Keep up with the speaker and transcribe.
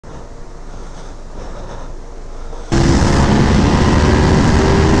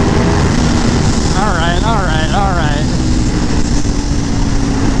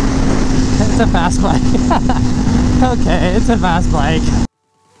a fast bike. Okay, it's a fast bike.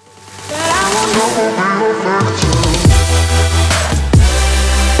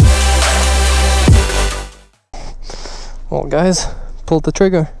 Well guys, pulled the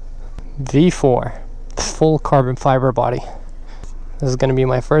trigger. V4, full carbon fiber body. This is gonna be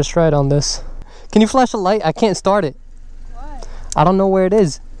my first ride on this. Can you flash a light? I can't start it. Why? I don't know where it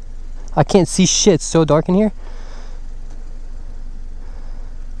is. I can't see shit, it's so dark in here.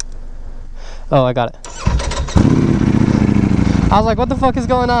 Oh, I got it. I was like, what the fuck is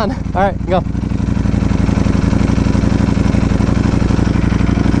going on? All right, go.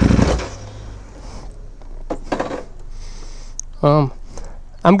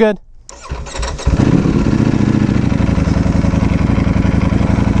 I'm good.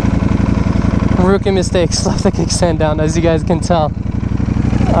 Rookie mistakes, left the kickstand down, as you guys can tell.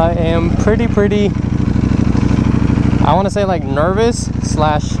 I am pretty, I want to say like nervous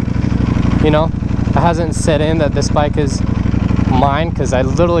slash, you know, it hasn't set in that this bike is mine because I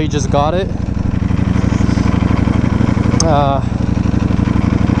literally just got it.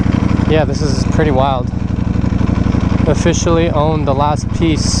 Yeah, this is pretty wild. Officially own the last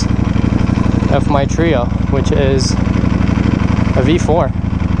piece of my trio, which is a V4.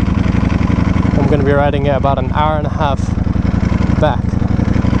 I'm going to be riding it about an hour and a half back.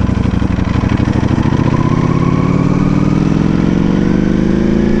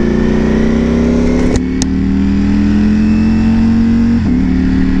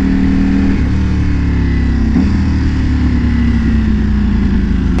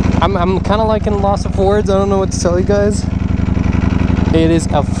 I'm kind of like in loss of words. I don't know what to tell you guys. It is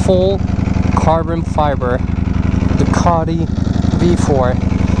a full carbon fiber Ducati V4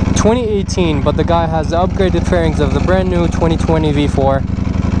 2018, but the guy has the upgraded fairings of the brand new 2020 V4,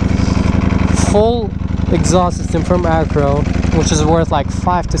 full exhaust system from Acro, which is worth like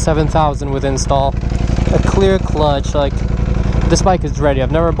 5,000 to 7,000 with install, a clear clutch. Like, this bike is ready.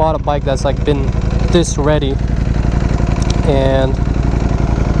 I've never bought a bike that's like been this ready, and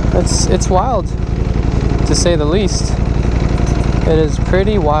it's wild, to say the least. It is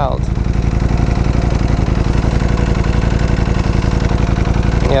pretty wild.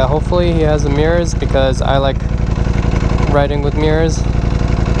 Yeah, hopefully he has the mirrors, because I like riding with mirrors.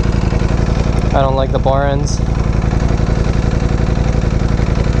 I don't like the bar ends.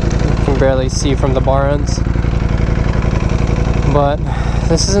 You can barely see from the bar ends. But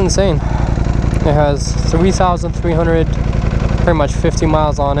this is insane. It has 3,300 pretty much 50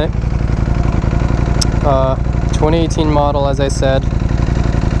 miles on it. 2018 model, as I said.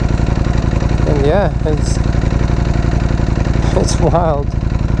 And yeah, it's wild.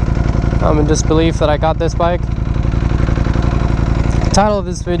 I'm in disbelief that I got this bike. The title of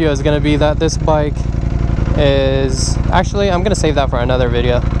this video is going to be that this bike is... Actually, I'm going to save that for another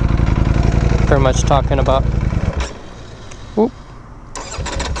video. Pretty much talking about... Whoop.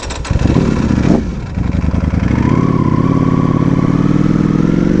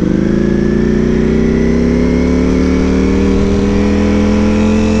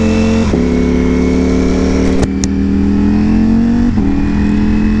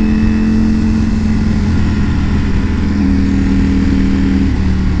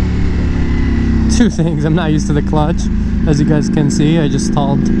 Two things. I'm not used to the clutch, as you guys can see. I just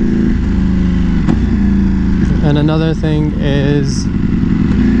stalled. And another thing is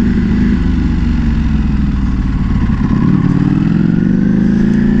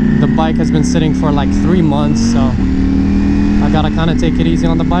the bike has been sitting for like 3 months, so I gotta kind of take it easy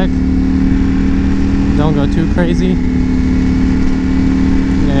on the bike. Don't go too crazy.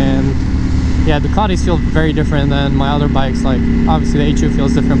 And yeah, Ducatis feel very different than my other bikes. Like, obviously the H2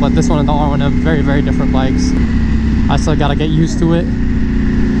 feels different, but this one and the R1 have very different bikes. I still gotta get used to it,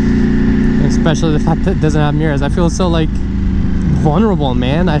 especially the fact that it doesn't have mirrors. I feel so like vulnerable,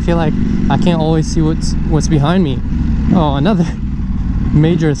 man. I feel like I can't always see what's behind me. Oh, another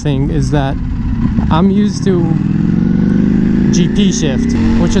major thing is that I'm used to GP shift,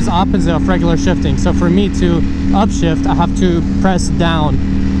 which is opposite of regular shifting. So for me to upshift, I have to press down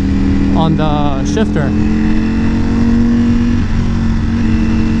on the shifter.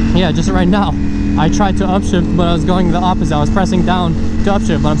 Yeah, just right now I tried to upshift, but I was going the opposite. I was pressing down to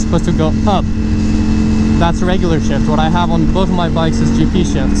upshift, but I'm supposed to go up. That's regular shift. What I have on both of my bikes is GP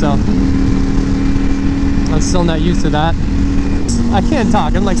shift, so I'm still not used to that. I can't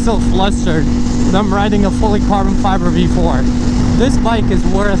talk. I'm like still flustered. I'm riding a fully carbon fiber V4. This bike is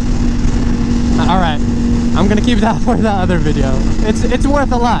worth... Alright, I'm gonna keep that for the other video. It's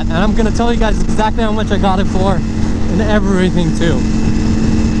worth a lot, and I'm gonna tell you guys exactly how much I got it for and everything too.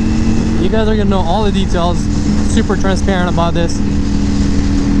 You guys are gonna know all the details. Super transparent about this.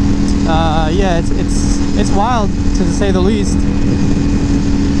 yeah, it's wild to say the least.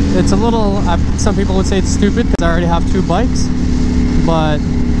 It's a little, some people would say it's stupid because I already have 2 bikes, but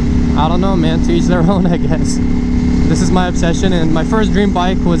I don't know, man, to each their own, I guess. This is my obsession, and my first dream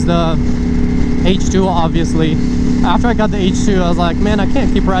bike was the H2, obviously. After I got the H2, I was like, man, I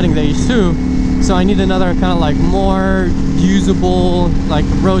can't keep riding the H2, so I need another kind of like more usable, like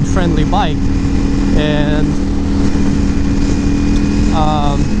road-friendly bike. And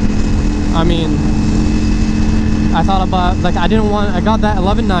I mean, I thought about, like, I got that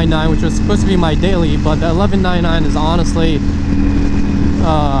 1199, which was supposed to be my daily, but the 1199 is honestly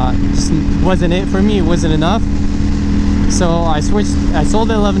just wasn't it for me. It wasn't enough, so I sold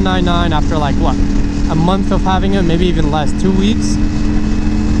the 1199 after like what, a month of having it, maybe even less, 2 weeks.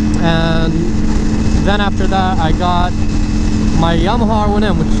 And then after that I got my Yamaha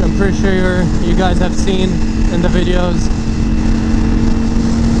R1M, which I'm pretty sure you guys have seen in the videos.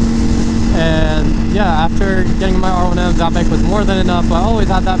 And yeah, after getting my R1M, that bike was more than enough. I always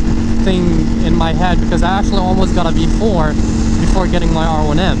had that thing in my head because I actually almost got a V4 before getting my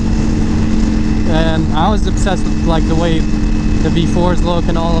R1M. And I was obsessed with like the way the V4s look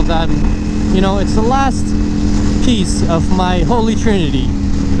and all of that. And, you know, it's the last piece of my holy trinity: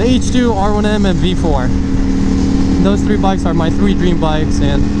 the H2, R1M, and V4. Those 3 bikes are my 3 dream bikes,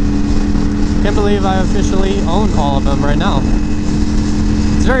 and can't believe I officially own all of them right now.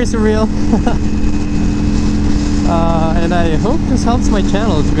 It's very surreal. And I hope this helps my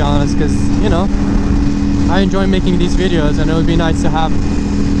channel, to be honest, because, you know, I enjoy making these videos, and it would be nice to have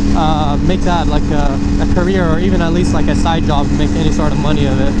make that like a career, or even at least like a side job, and make any sort of money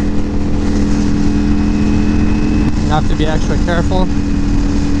of it. I have to be extra careful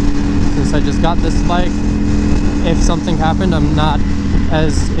since I just got this bike. If something happened, I'm not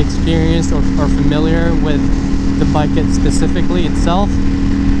as experienced or familiar with the bike specifically itself,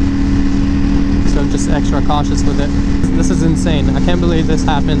 so I'm just extra cautious with it. This is insane. I can't believe this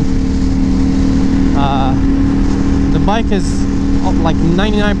happened. The bike is like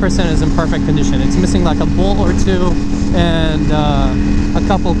 99% is in perfect condition. It's missing like a bolt or 2, and a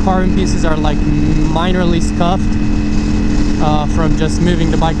couple carbon pieces are like minorly scuffed from just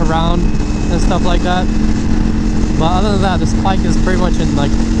moving the bike around and stuff like that. But other than that, this bike is pretty much in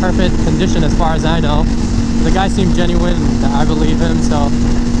like perfect condition as far as I know. The guy seemed genuine, and I believe him, so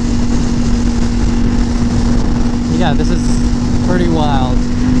yeah, this is pretty wild.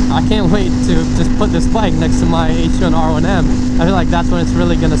 I can't wait to just put this bike next to my H2 and R1M. I feel like that's when it's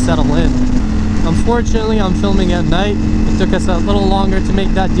really gonna settle in. Unfortunately, I'm filming at night. It took us a little longer to make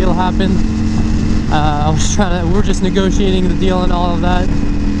that deal happen. We're just negotiating the deal and all of that.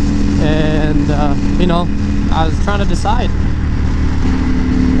 And, you know, I was trying to decide.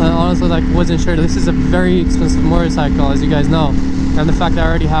 I honestly, like, wasn't sure. This is a very expensive motorcycle, as you guys know. And the fact that I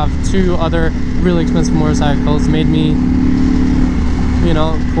already have 2 other really expensive motorcycles made me, you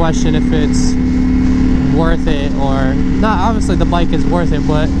know, question if it's worth it or not. Obviously the bike is worth it,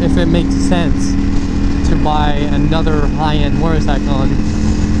 but if it makes sense to buy another high-end motorcycle.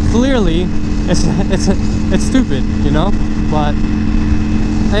 And clearly it's stupid, you know, but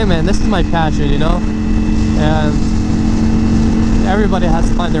hey man, this is my passion, you know, and everybody has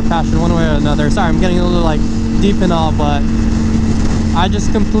to find their passion one way or another. Sorry, I'm getting a little like deep and all, but I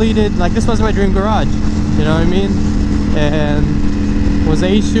just completed, like, this was my dream garage, you know what I mean? And it was the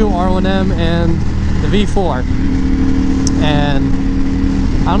H2, R1M, and the V4. And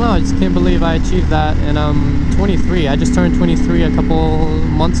I don't know, I just can't believe I achieved that. And I'm 23. I just turned 23 a couple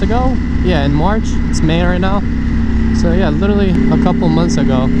months ago. Yeah, in March. It's May right now. So yeah, literally a couple months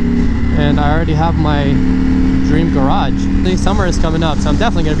ago. And I already have my dream garage. The summer is coming up, so I'm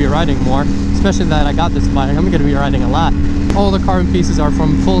definitely going to be riding more. Especially that I got this bike. I'm going to be riding a lot. All the carbon pieces are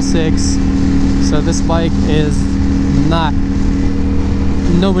from Full 6. So this bike is not...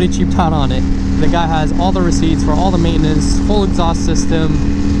 Nobody cheaped out on it. The guy has all the receipts for all the maintenance, full exhaust system.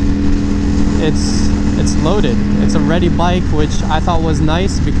 It's loaded. It's a ready bike, which I thought was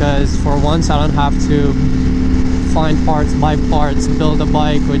nice because for once I don't have to find parts, buy parts, build a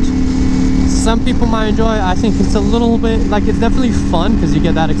bike, which some people might enjoy. I think it's a little bit, like, it's definitely fun because you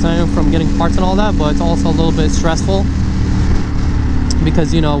get that excitement from getting parts and all that, but it's also a little bit stressful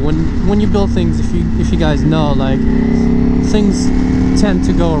because, you know, when you build things, if you guys know, like, things tend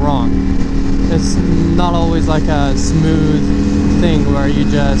to go wrong. It's not always like a smooth thing where you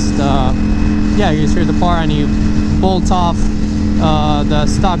just yeah, you screw the part and you bolt off the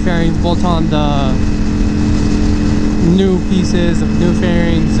stock fairings, bolt on the new pieces of new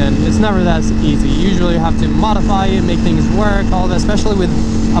fairings, and it's never that easy. You usually have to modify it, make things work, all that, especially with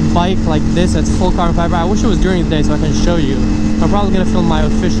a bike like this that's full carbon fiber. I wish it was during the day so I can show you. I'm probably gonna film my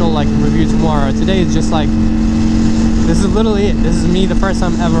official like review tomorrow. Today is just like, this is literally it. This is me the first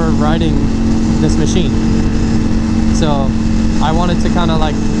time ever riding this machine. So I wanted to kind of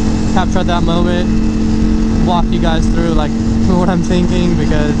like capture that moment, walk you guys through like what I'm thinking,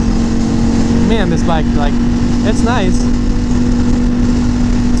 because man, this bike, like, it's nice.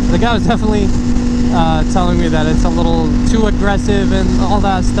 The guy was definitely telling me that it's a little too aggressive and all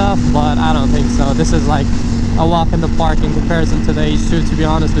that stuff, but I don't think so. This is like a walk in the park in comparison to the H2, to be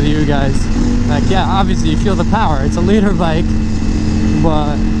honest with you guys. Like, yeah, obviously you feel the power. It's a liter bike,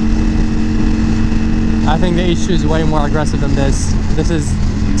 but I think the H2 is way more aggressive than this. This is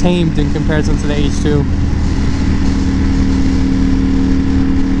tamed in comparison to the H2.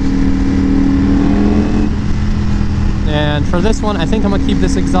 And for this one, I think I'm gonna keep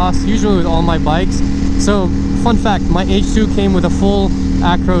this exhaust, usually with all my bikes. So, fun fact, my H2 came with a full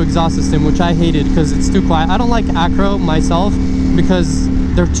acro exhaust system, which I hated because it's too quiet. I don't like acro myself because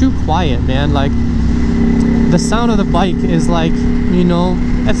they're too quiet, man. Like, the sound of the bike is like, you know,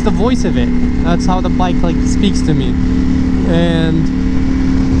 it's the voice of it. That's how the bike like speaks to me. And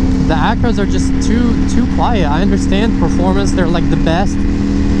the acros are just too quiet. I understand performance, they're like the best,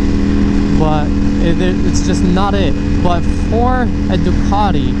 but it's just not it. But for a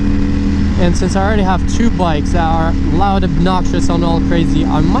Ducati, and since I already have two bikes that are loud, obnoxious, and all crazy,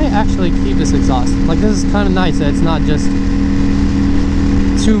 I might actually keep this exhaust. Like, this is kind of nice that it's not just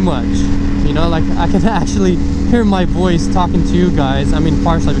too much, you know, like I can actually hear my voice talking to you guys. I mean,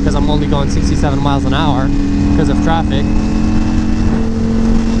 partially because I'm only going 67 miles an hour because of traffic,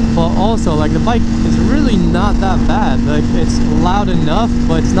 but also like the bike is really not that bad. Like, it's loud enough,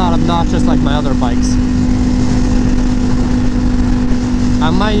 but it's not obnoxious like my other bikes. I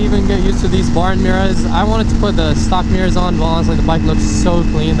might even get used to these barn mirrors. I wanted to put the stock mirrors on, but honestly the bike looks so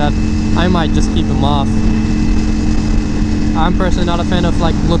clean that I might just keep them off. I'm personally not a fan of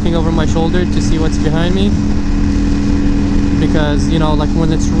like looking over my shoulder to see what's behind me, because, you know, like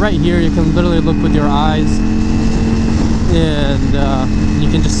when it's right here, you can literally look with your eyes, and you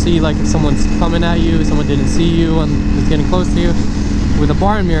can just see like if someone's coming at you, someone didn't see you and is getting close to you. With the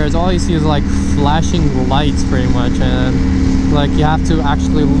barn mirrors, all you see is like flashing lights pretty much, and like you have to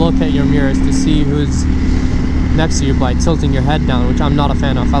actually look at your mirrors to see who's next to you by tilting your head down, which I'm not a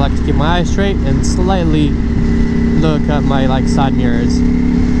fan of. I like to keep my eyes straight and slightly look at my like side mirrors.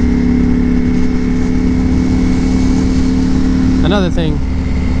 Another thing,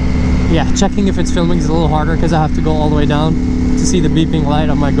 yeah, checking if it's filming is a little harder because I have to go all the way down to see the beeping light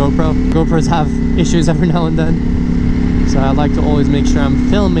on my GoPro. GoPros have issues every now and then, so I like to always make sure I'm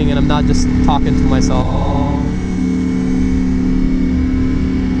filming and I'm not just talking to myself.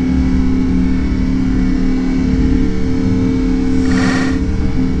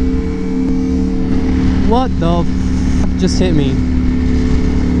 What the f just hit me?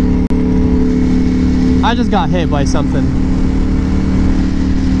 I just got hit by something.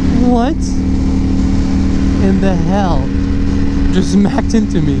 What in the hell just smacked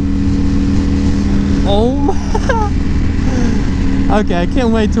into me? Oh my. Okay, I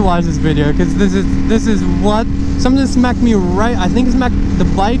can't wait to watch this video, because this is what something smacked me right. I think it smacked the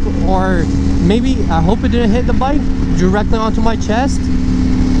bike, or maybe, I hope it didn't hit the bike, directly onto my chest.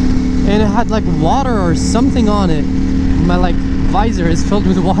 And it had like water or something on it. My like visor is filled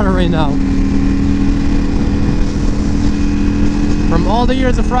with water right now. From all the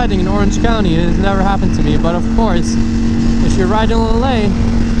years of riding in Orange County, it has never happened to me. But of course, if you're riding in LA,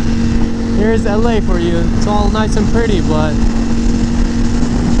 here's LA for you. It's all nice and pretty, but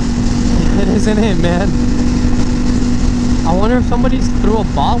it isn't it, man. I wonder if somebody threw a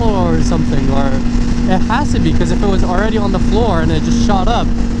bottle or something, or it has to be, because if it was already on the floor and it just shot up,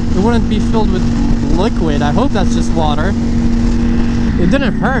 it wouldn't be filled with liquid. I hope that's just water. It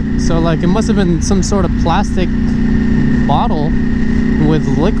didn't hurt, so like it must have been some sort of plastic bottle with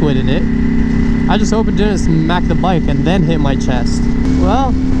liquid in it. I just hope it didn't smack the bike and then hit my chest.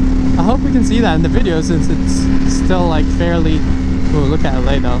 Well, I hope we can see that in the video, since it's still like fairly... Ooh, look at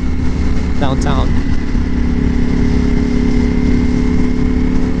LA though, downtown.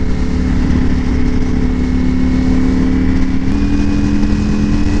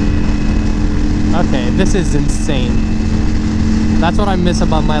 Okay, this is insane. That's what I miss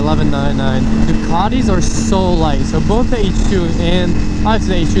about my 1199. Ducatis are so light. So both the H2 and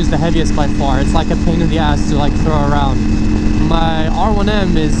obviously the H2 is the heaviest by far. It's like a pain in the ass to like throw around. My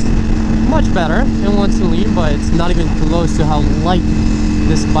R1M is much better and wants to lean, but it's not even close to how light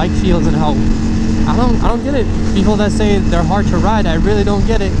this bike feels, and how I don't get it. People that say they're hard to ride, I really don't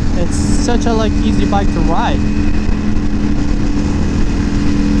get it. It's such a like easy bike to ride.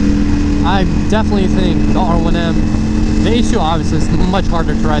 I definitely think the R1M, the H2 obviously is much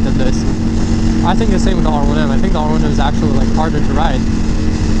harder to ride than this. I think the same with the R1M. I think the R1M is actually like harder to ride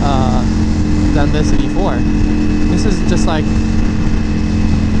than this V4. This is just like,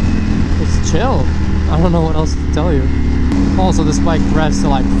 it's chill. I don't know what else to tell you. Also, this bike revs to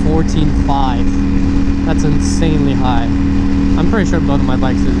like 14.5. That's insanely high. I'm pretty sure both of my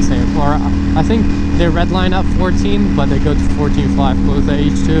bikes do the same. Or I think they redline at 14, but they go to 14.5, both the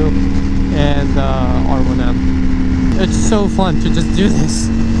H2 and R1M. It's so fun to just do this.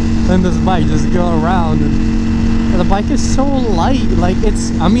 And this bike just go around. And the bike is so light. Like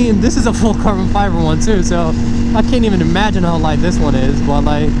it's, I mean, this is a full carbon fiber one too, so I can't even imagine how light this one is, but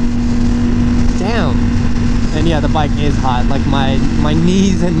like, damn. And yeah, the bike is hot. Like my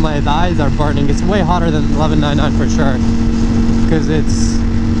knees and my thighs are burning. It's way hotter than 1199 for sure. Because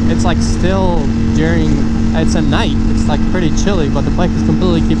it's like still during, it's at night. It's like pretty chilly, but the bike is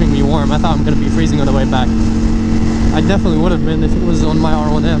completely keeping me warm. I thought I'm gonna be freezing on the way back. I definitely would have been if it was on my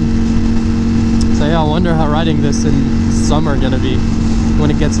R1M. So yeah, I wonder how riding this in summer gonna be when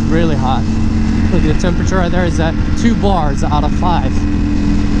it gets really hot. Look, the temperature right there is at 2 bars out of 5.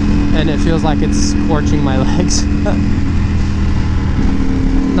 And it feels like it's scorching my legs.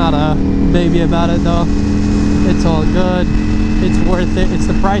 Not a baby about it though. It's all good. It's worth it. It's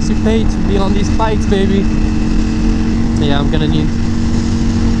the price you pay to be on these bikes, baby. Yeah, I'm gonna need,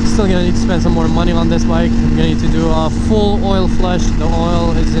 still gonna need to spend some more money on this bike. I'm gonna need to do a full oil flush. The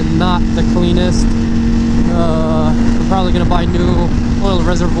oil is not the cleanest. I'm probably gonna buy new oil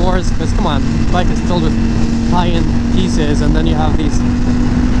reservoirs, because come on, the bike is filled with high-end pieces, and then you have these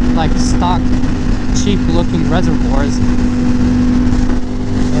like stock cheap looking reservoirs,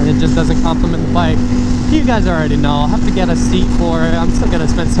 and it just doesn't complement the bike. You guys already know. I'll have to get a seat for it. I'm still gonna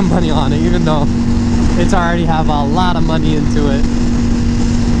spend some money on it, even though it's already have a lot of money into it.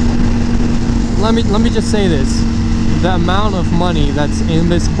 Let me just say this: the amount of money that's in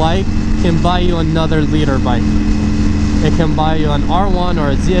this bike can buy you another liter bike. It can buy you an R1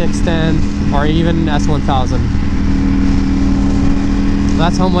 or a ZX10 or even an S1000.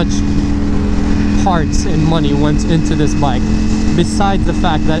 That's how much parts and money went into this bike. Besides the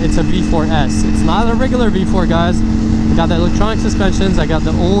fact that it's a V4S. It's not a regular V4, guys. I got the electronic suspensions, I got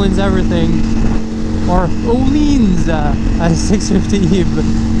the Öhlins everything. Or Öhlins, as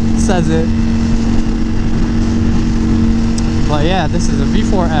 650 says it. But yeah, this is a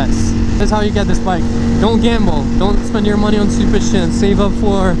V4S. That's how you get this bike. Don't gamble. Don't spend your money on stupid shit. Save up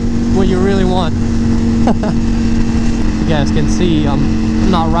for what you really want. You guys can see I'm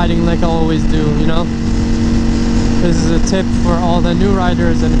not riding like I always do, you know? This is a tip for all the new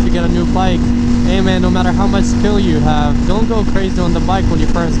riders, and if you get a new bike, hey man, no matter how much skill you have, don't go crazy on the bike when you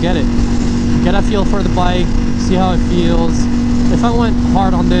first get it. Get a feel for the bike, see how it feels. If I went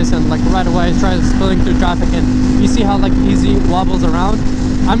hard on this and like right away I started spilling through traffic and you see how like easy it wobbles around,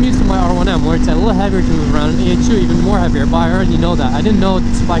 I'm used to my R1M where it's a little heavier to move around, and H2 even more heavier, but I already know that. I didn't know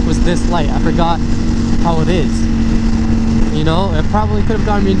this bike was this light. I forgot how it is. You know, it probably could have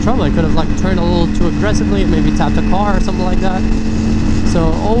gotten me in trouble. I could have like turned a little too aggressively and maybe tapped a car or something like that.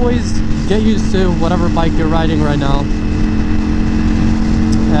 So always get used to whatever bike you're riding right now.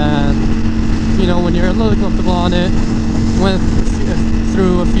 And you know, when you're a little comfortable on it, went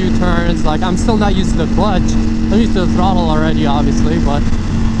through a few turns, like I'm still not used to the clutch. I'm used to the throttle already, obviously, but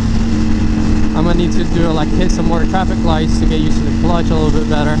I'm gonna need to do like hit some more traffic lights to get used to the clutch a little bit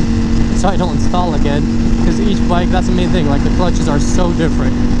better, so I don't stall again. Because each bike, that's the main thing, like the clutches are so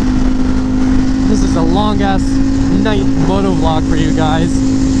different. This is a long ass night moto vlog for you guys.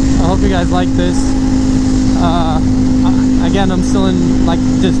 I hope you guys like this. Again, I'm still in like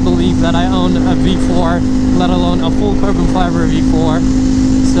disbelief that I own a V4, let alone a full carbon fiber V4.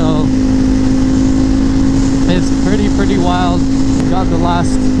 So it's pretty wild. Got the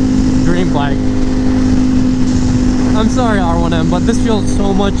last dream bike. I'm sorry R1M, but this feels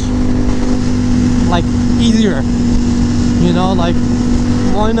so much like easier, you know, like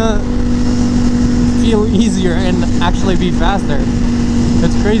why not feel easier and actually be faster?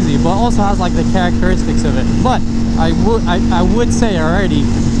 It's crazy, but also has like the characteristics of it. But I would say already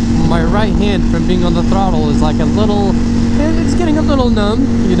my right hand from being on the throttle is like a little, it's getting a little numb,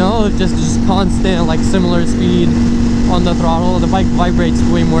 you know, just constant like similar speed on the throttle. The bike vibrates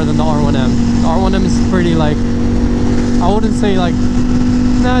way more than the R1M. The R1M is pretty like, I wouldn't say like,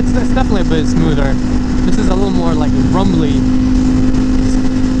 no, it's definitely a bit smoother. This is a little more like rumbly.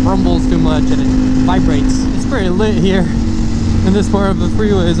 It rumbles too much and it vibrates. It's pretty lit here in this part of the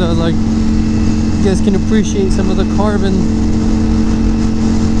freeway, so I was like, you guys can appreciate some of the carbon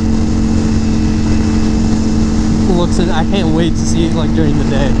looks, and I can't wait to see it like during the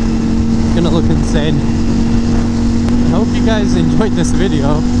day. gonna look insane. I hope you guys enjoyed this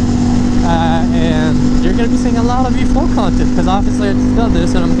video, and you're gonna be seeing a lot of V4 content, because obviously I just done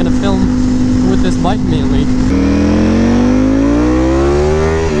this and I'm gonna film with this bike mainly.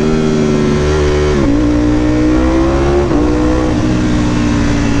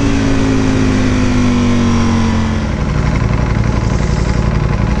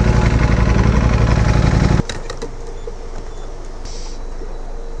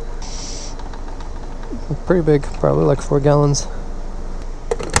 Pretty big, probably like 4 gallons.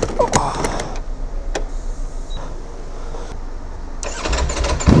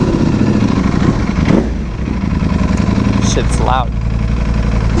 Shit's loud.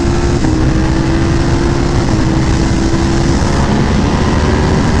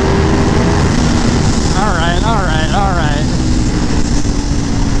 Alright.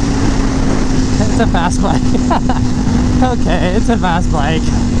 It's a fast bike. Okay, it's a fast bike.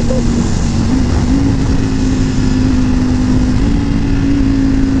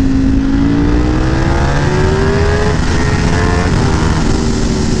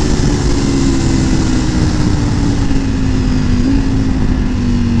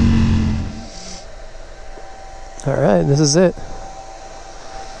 Alright, this is it.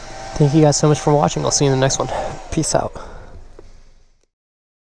 Thank you guys so much for watching. I'll see you in the next one. Peace out.